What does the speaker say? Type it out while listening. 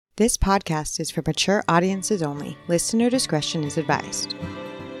This podcast is for mature audiences only. Listener discretion is advised.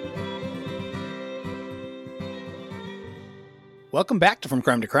 Welcome back to From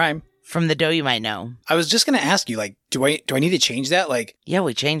Crime to Crime. From the Doe You Might Know. I was just going to ask you, do I need to change that? Yeah,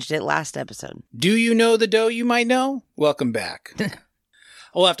 we changed it last episode. Do you know the doe you might know? Welcome back.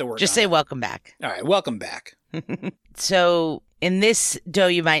 We'll have to work Just on say it. welcome back. All right, welcome back. So, in this Doe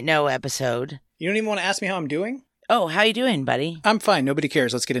You Might Know episode... You don't even want to ask me how I'm doing? Oh, how you doing, buddy? I'm fine. Nobody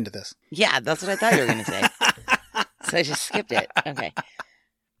cares. Let's get into this. Yeah, that's what I thought you were going to say. So I just skipped it. Okay.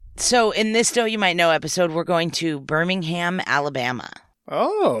 So, in this Doe You Might Know episode, we're going to Birmingham, Alabama.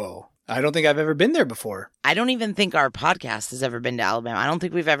 Oh, I don't think I've ever been there before. I don't even think our podcast has ever been to Alabama. I don't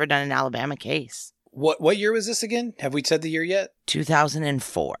think we've ever done an Alabama case. What year was this again? Have we said the year yet?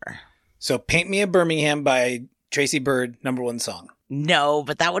 2004. So, Paint Me a Birmingham by Tracy Byrd, #1 song. No,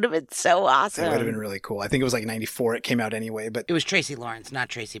 but that would have been so awesome. That would have been really cool. I think it was 94 it came out anyway, but... It was Tracy Lawrence, not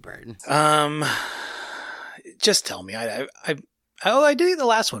Tracy Byrd. Just tell me. I did the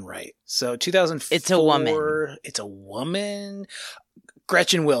last one right. So 2004. It's a woman. It's a woman.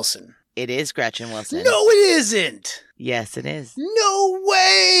 Gretchen Wilson. It is Gretchen Wilson. No, it isn't. Yes, it is. No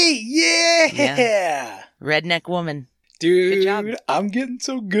way. Yeah. Redneck woman. Dude, Good job. I'm getting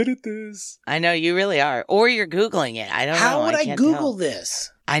so good at this. I know, you really are. Or you're Googling it. I don't know. How would I can't Google tell.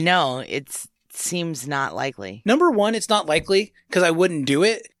 this? I know. It seems not likely. Number one, it's not likely because I wouldn't do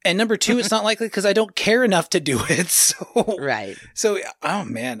it. And number two, it's not likely because I don't care enough to do it. So, Right. So, oh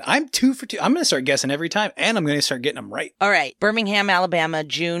man, I'm 2 for 2. I'm going to start guessing every time and I'm going to start getting them right. All right. Birmingham, Alabama,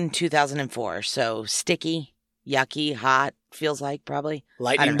 June 2004. So sticky, yucky, hot, feels like probably.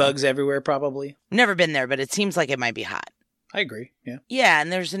 Lightning bugs everywhere, probably. Never been there, but it seems like it might be hot. I agree. Yeah. Yeah,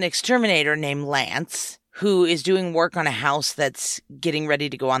 and there's an exterminator named Lance who is doing work on a house that's getting ready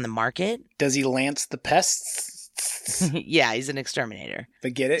to go on the market. Does he lance the pests? Yeah, he's an exterminator.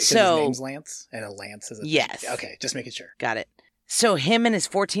 But get it? Because So- his name's Lance and a lance is a Yes. Okay, just making sure. Got it. So him and his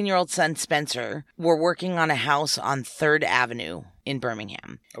 14-year-old son, Spencer, were working on a house on 3rd Avenue in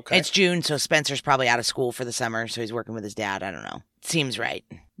Birmingham. Okay. It's June, so Spencer's probably out of school for the summer, so he's working with his dad. I don't know. Seems right.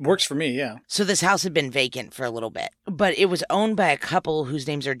 Works for me, yeah. So this house had been vacant for a little bit, but it was owned by a couple whose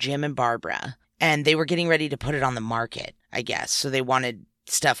names are Jim and Barbara, and they were getting ready to put it on the market, I guess. So they wanted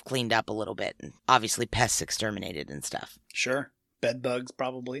stuff cleaned up a little bit, and obviously pests exterminated and stuff. Sure. Bed bugs,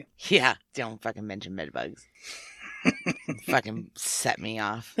 probably. Yeah, don't fucking mention bedbugs. Fucking set me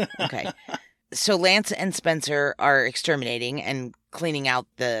off. Okay. So Lance and Spencer are exterminating and cleaning out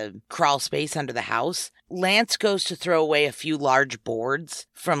the crawl space under the house. Lance goes to throw away a few large boards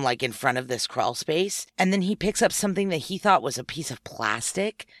from in front of this crawl space. And then he picks up something that he thought was a piece of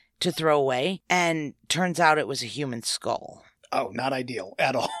plastic to throw away. And turns out it was a human skull. Oh, not ideal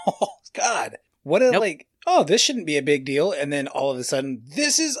at all. God. What a, Nope. this shouldn't be a big deal. And then all of a sudden,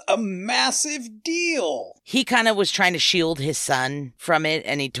 this is a massive deal. He kind of was trying to shield his son from it,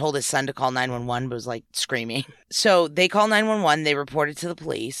 and he told his son to call 911, but was screaming. So they call 911, they report it to the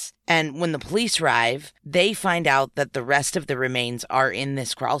police, and when the police arrive, they find out that the rest of the remains are in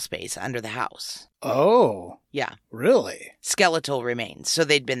this crawl space under the house. Oh. Yeah. Really? Skeletal remains, so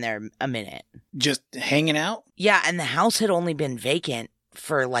they'd been there a minute. Just hanging out? Yeah, and the house had only been vacant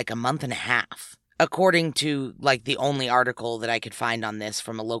for a month and a half. According to, the only article that I could find on this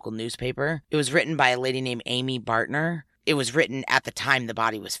from a local newspaper, it was written by a lady named Amy Bartner. It was written at the time the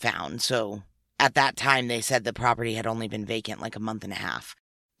body was found, so at that time they said the property had only been vacant a month and a half.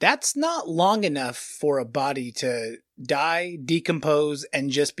 That's not long enough for a body to die, decompose,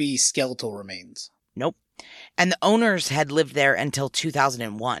 and just be skeletal remains. Nope. And the owners had lived there until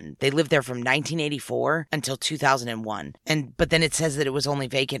 2001. They lived there from 1984 until 2001. But then it says that it was only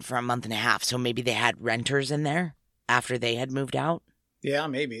vacant for a month and a half, so maybe they had renters in there after they had moved out. Yeah,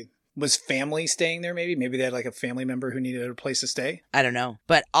 maybe. Was family staying there maybe? Maybe they had a family member who needed a place to stay? I don't know.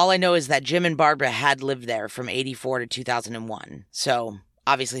 But all I know is that Jim and Barbara had lived there from 84 to 2001. So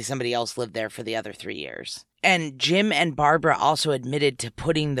obviously somebody else lived there for the other 3 years. And Jim and Barbara also admitted to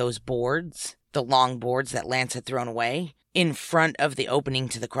putting those boards, the long boards that Lance had thrown away, in front of the opening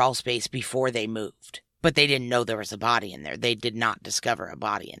to the crawl space before they moved. But they didn't know there was a body in there. They did not discover a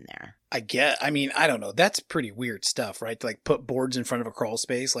body in there. I don't know. That's pretty weird stuff, right? To put boards in front of a crawl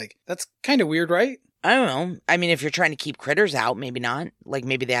space. That's kind of weird, right? I don't know. I mean, if you're trying to keep critters out, maybe not.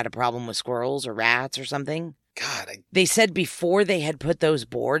 Maybe they had a problem with squirrels or rats or something. God, They said before they had put those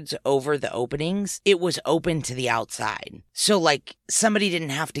boards over the openings, it was open to the outside. So, somebody didn't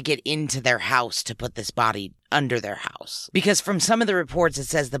have to get into their house to put this body under their house. Because from some of the reports, it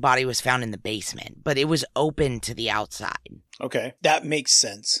says the body was found in the basement, but it was open to the outside. Okay, that makes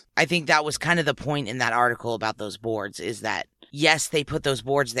sense. I think that was kind of the point in that article about those boards, is that yes, they put those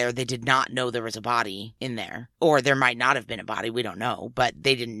boards there. They did not know there was a body in there. Or there might not have been a body. We don't know. But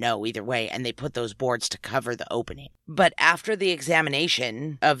they didn't know either way. And they put those boards to cover the opening. But after the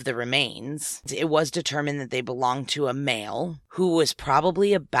examination of the remains, it was determined that they belonged to a male who was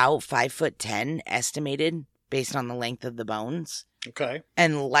probably about 5'10", estimated based on the length of the bones. Okay.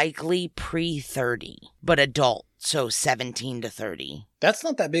 And likely pre-30, but adult, so 17 to 30. That's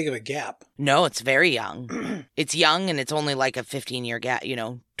not that big of a gap. No, it's very young. It's young, and it's only like a 15-year gap,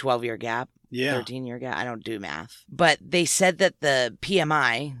 12-year gap. Yeah. 13-year gap. I don't do math. But they said that the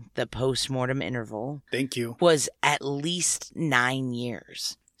PMI, the post-mortem interval, Thank you. was at least 9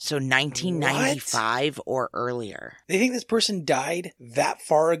 years. So 1995 or earlier. They think this person died that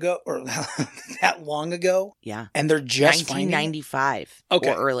far ago or that long ago? Yeah. And they're just finding it? 1995 Okay.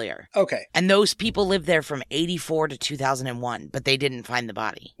 or earlier. Okay. And those people lived there from 84 to 2001, but they didn't find the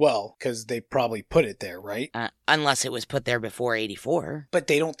body. Well, because they probably put it there, right? Unless it was put there before 84. But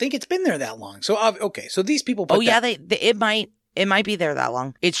they don't think it's been there that long. So, okay. So these people put It might be there that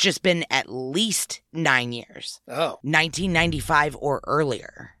long. It's just been at least 9 years. Oh. 1995 or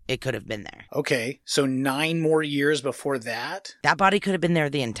earlier, it could have been there. Okay. So 9 more years before that? That body could have been there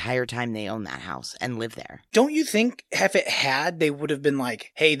the entire time they owned that house and lived there. Don't you think if it had, they would have been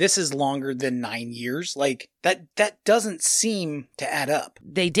like, hey, this is longer than 9 years? Like, that doesn't seem to add up.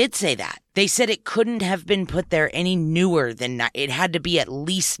 They did say that. They said it couldn't have been put there any newer than it had to be at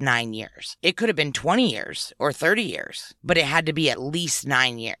least 9 years. It could have been 20 years or 30 years, but it had to be at least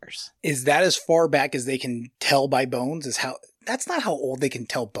 9 years. Is that as far back as they can tell by bones? That's not how old they can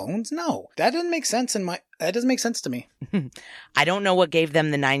tell bones. No, that doesn't make sense that doesn't make sense to me. I don't know what gave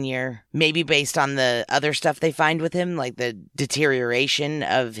them the 9 year, maybe based on the other stuff they find with him, like the deterioration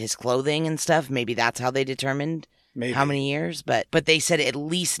of his clothing and stuff. Maybe that's how they determined how many years, but they said at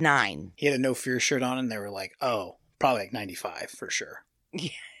least 9. He had a No Fear shirt on and they were like, oh, probably like 95 for sure.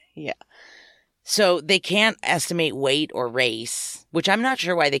 Yeah. So they can't estimate weight or race, which I'm not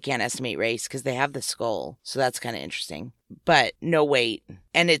sure why they can't estimate race because they have the skull. So that's kind of interesting. But no weight.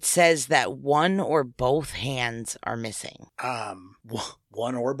 And it says that one or both hands are missing.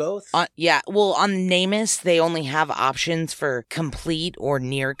 One or both? Yeah. Well, on NamUs, they only have options for complete or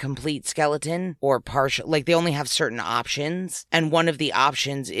near complete skeleton or partial. Like they only have certain options. And one of the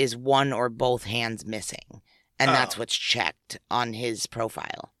options is one or both hands missing. And that's what's checked on his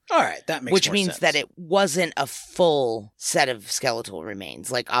profile. All right, that makes Which more means sense. that it wasn't a full set of skeletal remains.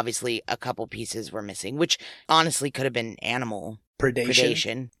 Like, obviously, a couple pieces were missing, which honestly could have been animal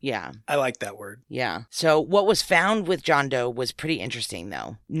predation. Yeah. I like that word. Yeah. So what was found with John Doe was pretty interesting,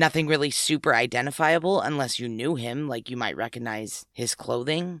 though. Nothing really super identifiable unless you knew him, like you might recognize his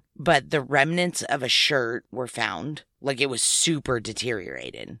clothing. But the remnants of a shirt were found. Like, it was super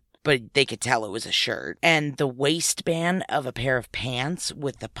deteriorated. But they could tell it was a shirt. And the waistband of a pair of pants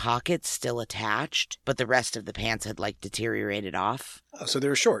with the pockets still attached, but the rest of the pants had, like, deteriorated off. Oh, so they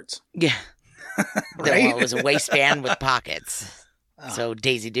were shorts. Yeah. Right? Well, it was a waistband with pockets. Oh. So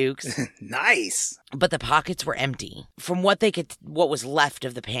Daisy Dukes. Nice. But the pockets were empty. From what was left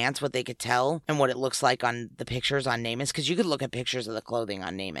of the pants, what they could tell, and what it looks like on the pictures on NamUs, because you could look at pictures of the clothing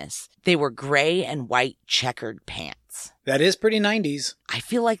on NamUs. They were gray and white checkered pants. That is pretty 90s. I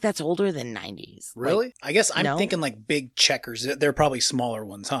feel like that's older than 90s. Really? Like, I guess I'm no? thinking like big checkers. They're probably smaller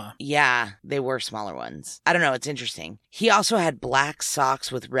ones, huh? Yeah, they were smaller ones. I don't know. It's interesting. He also had black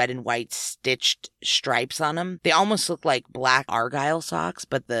socks with red and white stitched stripes on them. They almost looked like black Argyle socks,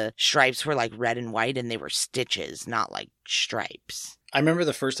 but the stripes were like red and white and they were stitches, not like stripes. I remember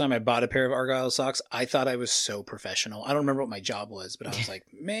the first time I bought a pair of Argyle socks, I thought I was so professional. I don't remember what my job was, but I was like,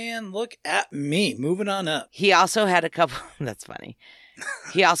 man, look at me, moving on up. He also had a couple, that's funny.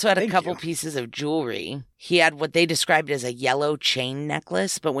 He also had a Thank couple you. pieces of jewelry. He had what they described as a yellow chain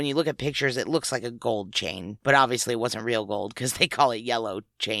necklace, but when you look at pictures, it looks like a gold chain. But obviously it wasn't real gold because they call it yellow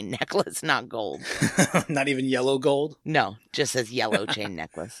chain necklace, not gold. Not even yellow gold. No, just says yellow chain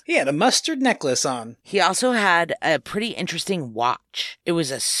necklace. He had a mustard necklace on. He also had a pretty interesting watch. It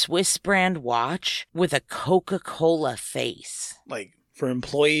was a Swiss brand watch with a Coca-Cola face. Like for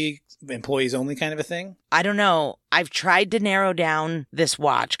employees only kind of a thing. I don't know. I've tried to narrow down this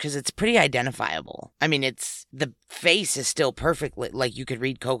watch because it's pretty identifiable. I mean, the face is still perfectly, like you could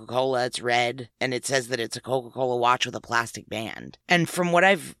read Coca-Cola, it's red, and it says that it's a Coca-Cola watch with a plastic band. And from what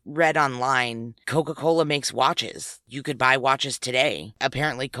I've read online, Coca-Cola makes watches. You could buy watches today.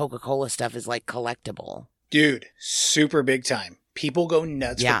 Apparently Coca-Cola stuff is like collectible. Dude, super big time. People go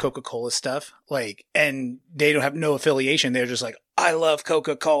nuts Yeah. for Coca-Cola stuff. Like, and they don't have no affiliation. They're just like, I love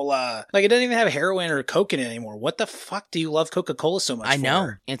Coca-Cola. Like, it doesn't even have heroin or coke in it anymore. What the fuck do you love Coca-Cola so much I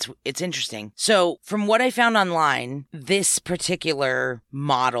know. for? It's interesting. So from what I found online, this particular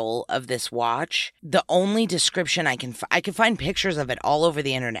model of this watch, the only description I can find pictures of it all over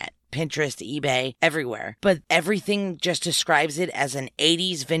the internet. Pinterest, eBay, everywhere. But everything just describes it as an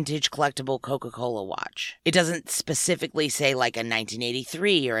 80s vintage collectible Coca-Cola watch. It doesn't specifically say like a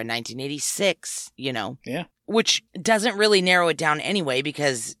 1983 or a 1986, you know? Yeah. Which doesn't really narrow it down anyway,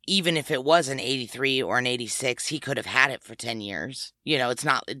 because even if it was an 83 or an 86, he could have had it for 10 years. You know,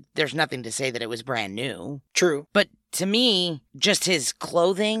 there's nothing to say that it was brand new. True. But to me, just his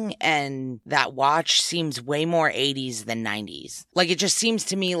clothing and that watch seems way more 80s than 90s. Like, it just seems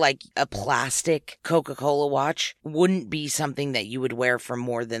to me like a plastic Coca-Cola watch wouldn't be something that you would wear for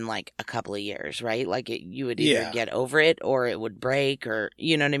more than like a couple of years, right? Like, you would either get over it or it would break, or,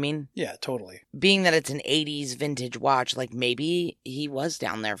 you know what I mean? Yeah, totally. Being that it's an 80s vintage watch, like, maybe he was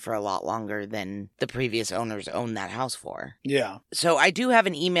down there for a lot longer than the previous owners owned that house for. Yeah. So I do have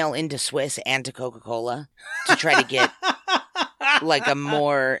an email into Swiss and to Coca-Cola to try to get like a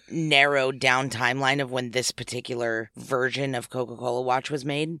more narrowed down timeline of when this particular version of Coca-Cola watch was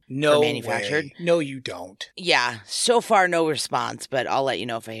made or manufactured. Way. No, you don't. Yeah, so far no response, but I'll let you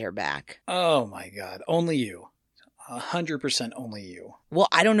know if I hear back. Oh my God. Only you. 100% only you. Well,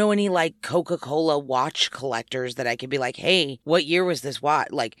 I don't know any like Coca-Cola watch collectors that I could be like, hey, what year was this watch?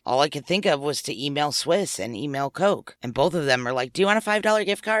 Like, all I could think of was to email Swiss and email Coke. And both of them are like, do you want a $5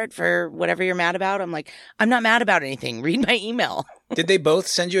 gift card for whatever you're mad about? I'm like, I'm not mad about anything. Read my email. Did they both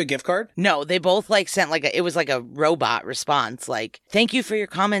send you a gift card? No, they both like sent like it was like a robot response. Like, thank you for your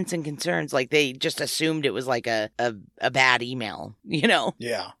comments and concerns. Like, they just assumed it was like a bad email, you know?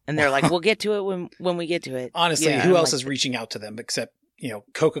 Yeah. And they're like, we'll get to it when we get to it. Honestly, Yeah, who I'm else like, is reaching out to them except, you know,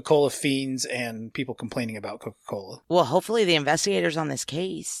 Coca-Cola fiends and people complaining about Coca-Cola? Well, hopefully the investigators on this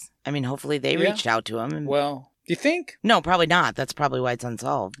case, I mean, hopefully they reached out to him. And... Well, do you think? No, probably not. That's probably why it's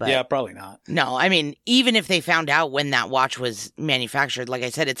unsolved. But yeah, probably not. No, I mean, even if they found out when that watch was manufactured, like I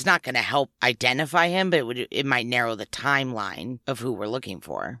said, it's not going to help identify him, but it might narrow the timeline of who we're looking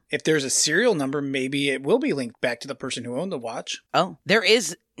for. If there's a serial number, maybe it will be linked back to the person who owned the watch. Oh, there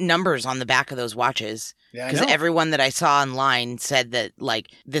is numbers on the back of those watches. Yeah, because everyone that I saw online said that,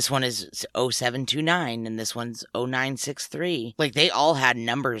 like, this one is 0729 and this one's 0963. Like, they all had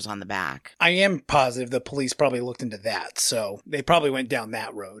numbers on the back. I am positive the police probably looked into that, so they probably went down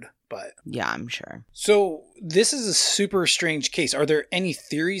that road. But yeah, I'm sure. So this is a super strange case. Are there any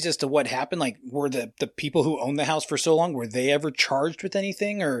theories as to what happened? Like, were the people who owned the house for so long, were they ever charged with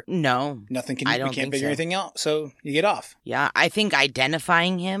anything, or no? Nothing. I don't we can't think figure so. anything out, so you get off. Yeah, I think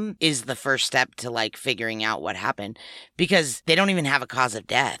identifying him is the first step to like figuring out what happened, because they don't even have a cause of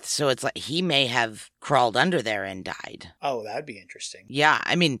death. So it's like he may have crawled under there and died. Oh, that'd be interesting. Yeah,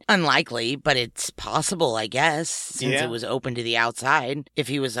 I mean, unlikely, but it's possible, I guess, since Yeah. it was open to the outside. If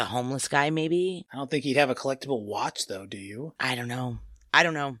he was a homeless guy, maybe. I don't think he'd have a collectible watch, though, do you? I don't know.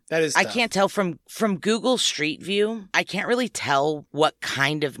 That is I tough. can't tell from Google Street View. I can't really tell what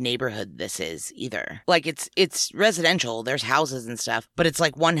kind of neighborhood this is either. Like, it's residential. There's houses and stuff, but it's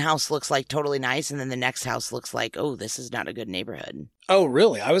like one house looks like totally nice, and then the next house looks like, oh, this is not a good neighborhood. Oh,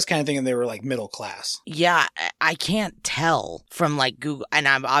 really? I was kind of thinking they were like middle class. Yeah, I can't tell from like Google, and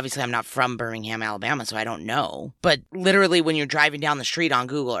I'm not from Birmingham, Alabama, so I don't know. But literally, when you're driving down the street on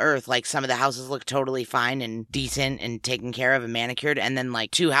Google Earth, like some of the houses look totally fine and decent and taken care of and manicured, and then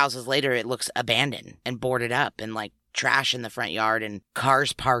like 2 houses later, it looks abandoned and boarded up and like trash in the front yard and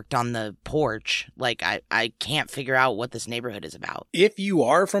cars parked on the porch. Like, I can't figure out what this neighborhood is about. If you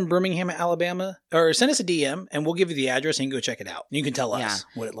are from Birmingham, Alabama, or send us a DM and we'll give you the address and you can go check it out. You can tell us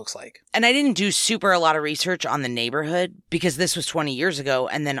what it looks like. And I didn't do a lot of research on the neighborhood because this was 20 years ago.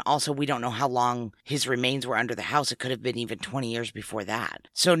 And then also we don't know how long his remains were under the house. It could have been even 20 years before that.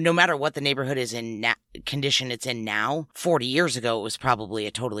 So no matter what the neighborhood is in condition it's in now, 40 years ago, it was probably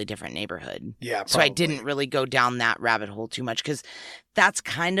a totally different neighborhood. Yeah, probably. So I didn't really go down that rabbit hole too much because that's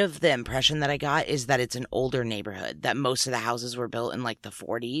kind of the impression that I got, is that it's an older neighborhood, that most of the houses were built in like the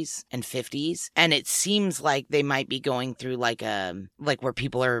 40s and 50s. And it seems like they might be going through like where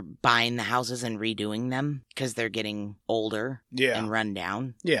people are buying the houses and redoing them because they're getting older and run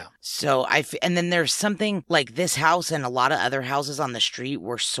down. Yeah. So and then there's something like this house and a lot of other houses on the street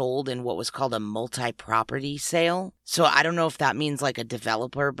were sold in what was called a multi-purpose multi-property sale. So I don't know if that means like a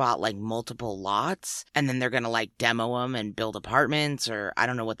developer bought like multiple lots and then they're going to like demo them and build apartments, or I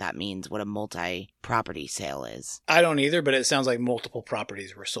don't know what that means, what a multi-property sale is. I don't either, but it sounds like multiple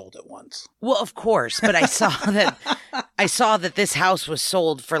properties were sold at once. Well, of course, but I saw that this house was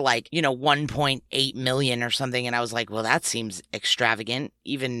sold for like, 1.8 million or something, and I was like, well, that seems extravagant,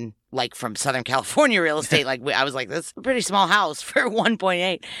 even like from Southern California real estate. Like I was like, that's a pretty small house for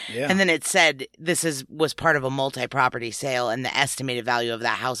 1.8. Yeah. And then it said this was part of a multi-property sale, and the estimated value of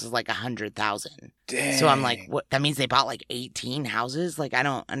that house is like $100,000. Dang. So I'm like, what? That means they bought like 18 houses? Like, I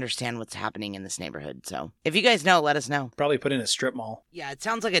don't understand what's happening in this neighborhood. So if you guys know, let us know. Probably put in a strip mall. Yeah, it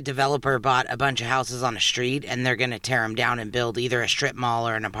sounds like a developer bought a bunch of houses on a street and they're going to tear them down and build either a strip mall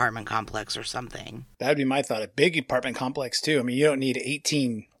or an apartment complex or something. That would be my thought. A big apartment complex, too. I mean, you don't need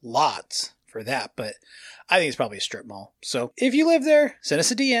 18 lots for that, but I think it's probably a strip mall. So if you live there, send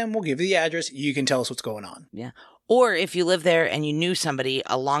us a DM. We'll give you the address. You can tell us what's going on. Yeah. Or if you live there and you knew somebody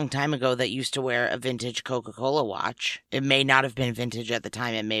a long time ago that used to wear a vintage Coca-Cola watch, it may not have been vintage at the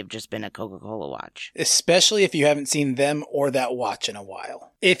time. It may have just been a Coca-Cola watch. Especially if you haven't seen them or that watch in a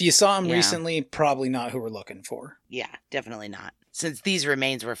while. If you saw them recently, probably not who we're looking for. Yeah, definitely not. Since these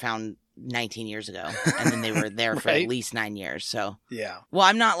remains were found 19 years ago, and then they were there for Right? at least 9 years. So, Yeah. well,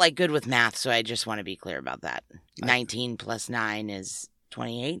 I'm not like good with math, so I just want to be clear about that. 19 plus 9 is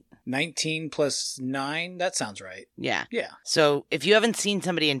 28. 19 plus 9, that sounds right. Yeah. Yeah. So if you haven't seen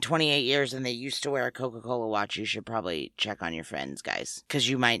somebody in 28 years and they used to wear a Coca-Cola watch, you should probably check on your friends, guys. Because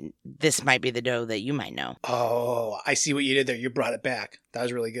this might be the doe that you might know. Oh, I see what you did there. You brought it back. That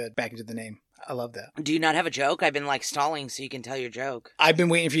was really good. Back into the name. I love that. Do you not have a joke? I've been like stalling so you can tell your joke. I've been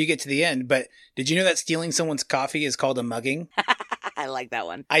waiting for you to get to the end, but did you know that stealing someone's coffee is called a mugging? I like that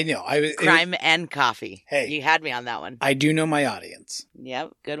one. I know. Crime and coffee. Hey. You had me on that one. I do know my audience.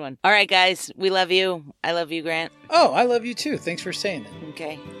 Yep, good one. All right, guys. We love you. I love you, Grant. Oh, I love you too. Thanks for saying it.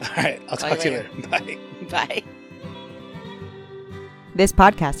 Okay. All right. I'll talk to you later. Bye. Bye. This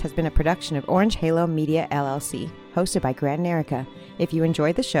podcast has been a production of Orange Halo Media LLC, hosted by Grant and Erica. If you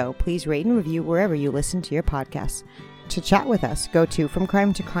enjoyed the show, please rate and review wherever you listen to your podcasts. To chat with us, go to From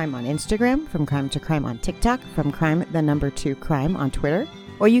Crime to Crime on Instagram, From Crime to Crime on TikTok, From Crime 2 Crime on Twitter,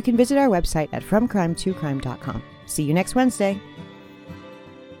 or you can visit our website at FromCrime2Crime.com. See you next Wednesday.